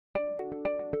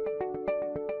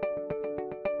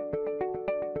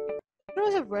Xero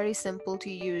is a very simple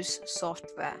to use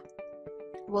software.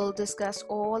 We'll discuss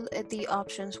all the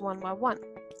options one by one.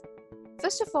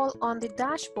 First of all, on the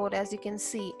dashboard, as you can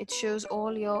see, it shows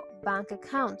all your bank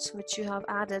accounts which you have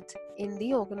added in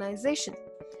the organization.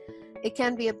 It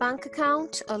can be a bank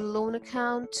account, a loan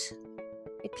account,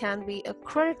 it can be a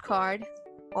credit card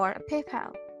or a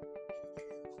PayPal.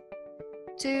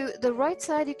 To the right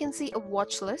side, you can see a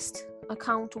watch list,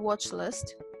 account watch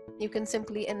list. You can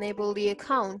simply enable the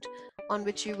account on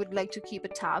which you would like to keep a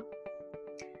tab.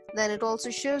 Then it also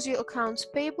shows you accounts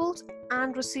payables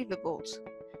and receivables.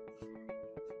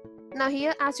 Now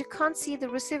here, as you can't see the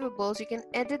receivables, you can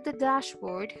edit the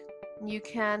dashboard. You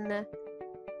can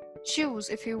choose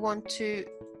if you want to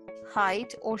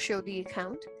hide or show the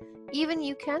account. Even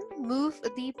you can move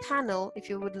the panel if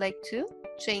you would like to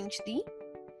change the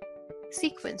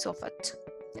sequence of it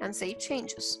and save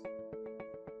changes.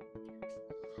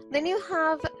 Then you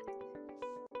have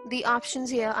the options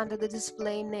here under the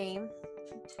display name,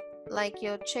 like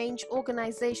your change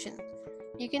organization.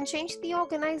 You can change the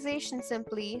organization,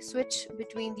 simply switch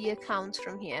between the accounts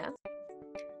from here.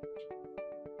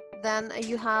 Then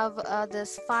you have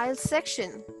this file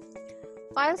section.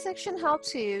 File section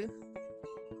helps you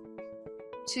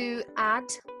to add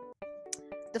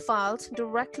the files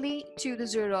directly to the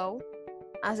Xero.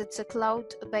 As it's a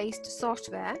cloud-based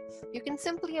software, you can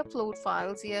simply upload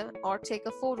files here or take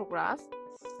a photograph,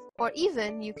 or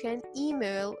even you can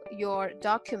email your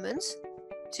documents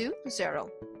to Xero.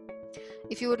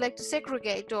 If you would like to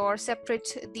segregate or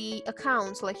separate the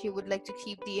accounts, like you would like to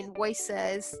keep the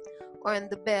invoices or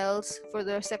the bills for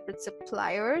their separate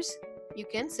suppliers, you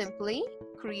can simply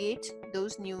create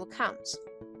those new accounts.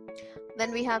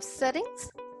 Then we have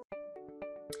settings.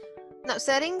 Now,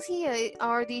 settings here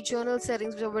are the journal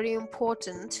settings, which are very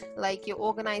important, like your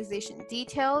organization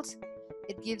details.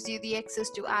 It gives you the access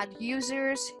to add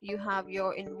users. You have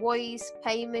your invoice,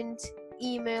 payment,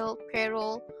 email,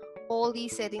 payroll, all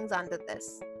these settings under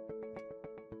this.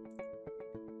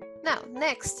 Now,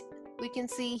 next, we can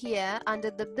see here under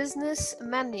the business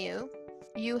menu,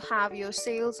 you have your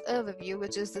sales overview,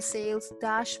 which is the sales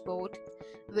dashboard,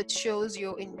 which shows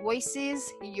your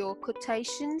invoices, your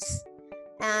quotations,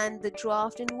 and the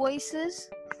draft invoices,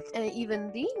 and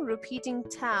even the repeating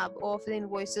tab of the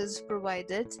invoices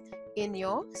provided in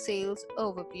your sales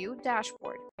overview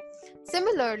dashboard.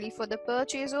 Similarly, for the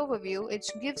purchase overview, it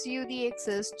gives you the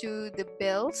access to the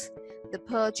bills, the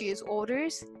purchase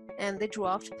orders, and the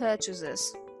draft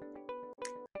purchases.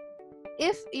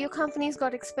 If your company's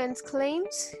got expense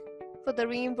claims for the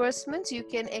reimbursements, you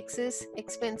can access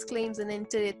expense claims and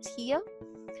enter it here.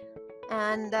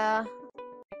 And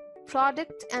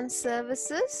product and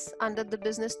services under the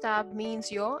business tab means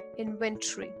your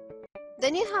inventory.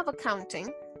 Then you have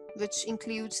accounting, which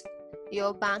includes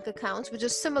your bank accounts, which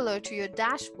is similar to your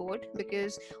dashboard,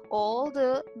 because all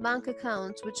the bank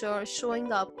accounts which are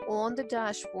showing up on the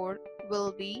dashboard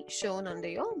will be shown under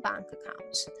your bank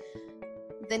accounts.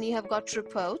 Then you have got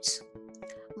reports.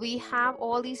 We have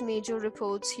all these major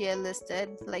reports here listed,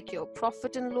 like your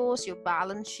profit and loss, your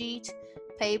balance sheet,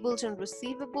 payables and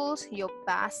receivables, your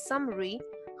BAS summary.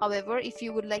 However, if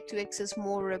you would like to access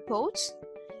more reports,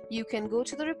 you can go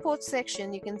to the report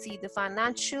section. You can see the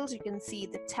financials, you can see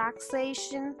the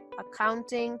taxation,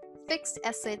 accounting, fixed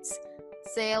assets,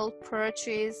 sale,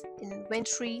 purchase,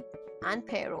 inventory, and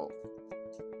payroll.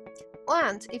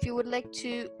 And if you would like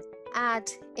to add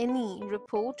any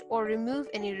report or remove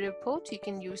any report, you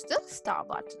can use the star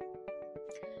button.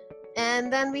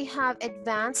 And then we have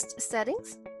advanced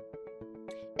settings.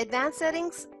 Advanced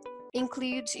settings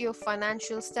includes your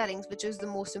financial settings, which is the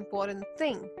most important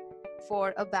thing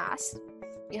for a BAS.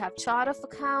 You have chart of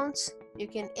accounts. You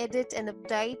can edit and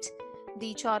update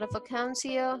the chart of accounts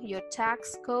here, your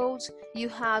tax codes. You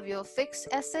have your fixed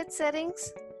asset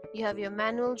settings. You have your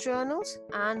manual journals,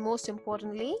 and most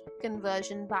importantly,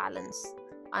 conversion balance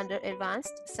under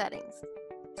advanced settings.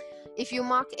 If you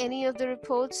mark any of the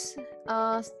reports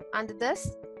under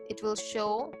this, it will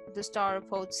show the star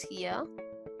reports here.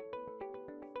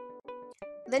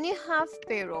 Then you have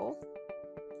payroll.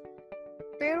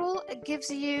 Payroll gives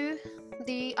you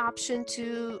the option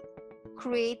to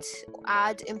create,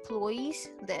 add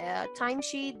employees, their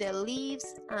timesheet, their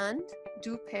leaves, and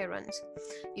do parents.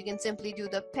 You can simply do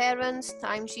the parents,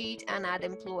 timesheet, and add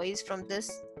employees from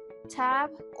this tab,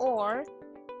 or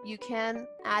you can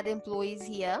add employees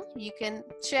here. You can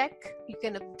check, you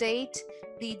can update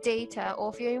the data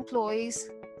of your employees.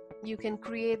 You can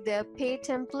create their pay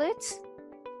templates.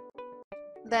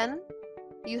 Then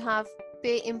you have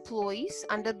pay employees.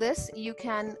 Under this, you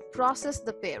can process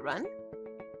the pay run.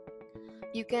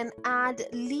 You can add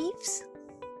leaves.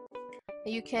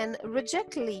 You can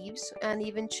reject leaves and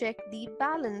even check the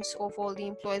balance of all the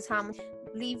employees. How much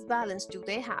leave balance do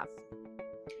they have?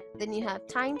 Then you have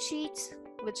timesheets,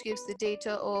 which gives the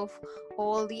data of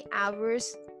all the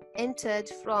hours entered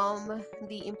from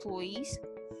the employees.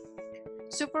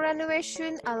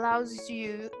 Superannuation allows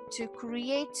you to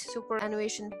create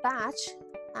superannuation batch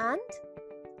and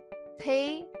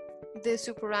pay the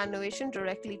superannuation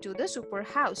directly to the super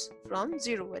house from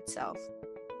Xero itself.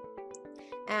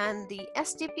 And the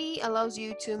STP allows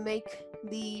you to make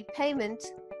the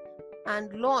payment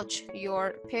and launch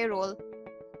your payroll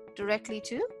directly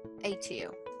to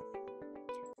ATO.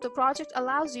 The project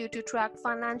allows you to track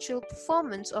financial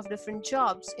performance of different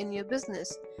jobs in your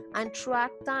business and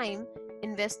track time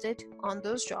invested on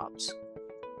those jobs.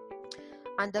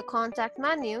 Under contact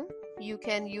menu, you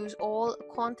can use all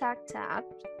contact tabs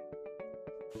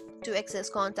to access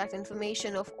contact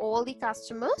information of all the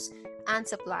customers and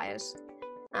suppliers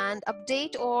and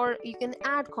update, or you can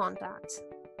add contacts.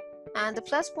 And the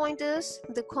plus point is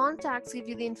the contacts give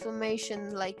you the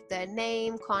information like their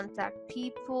name, contact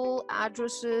people,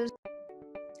 addresses.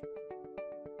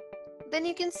 Then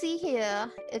you can see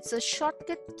here it's a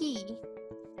shortcut key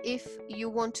if you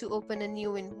want to open a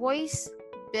new invoice,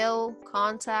 bill,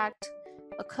 contact,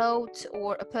 a quote,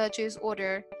 or a purchase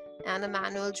order and a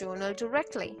manual journal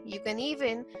directly. You can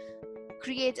even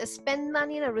create a spend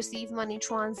money and a receive money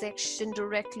transaction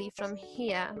directly from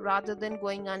here rather than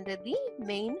going under the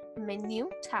main menu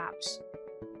tabs.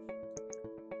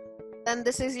 Then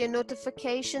this is your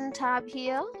notification tab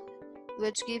here,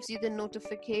 which gives you the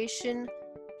notification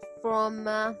from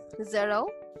Xero,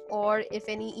 or if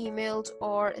any emails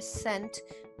are sent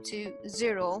to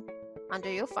Xero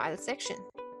under your file section.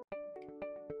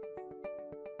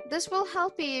 This will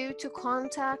help you to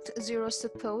contact Xero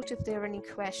support if there are any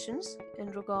questions in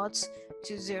regards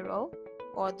to Xero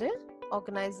or the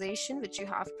organization which you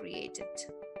have created.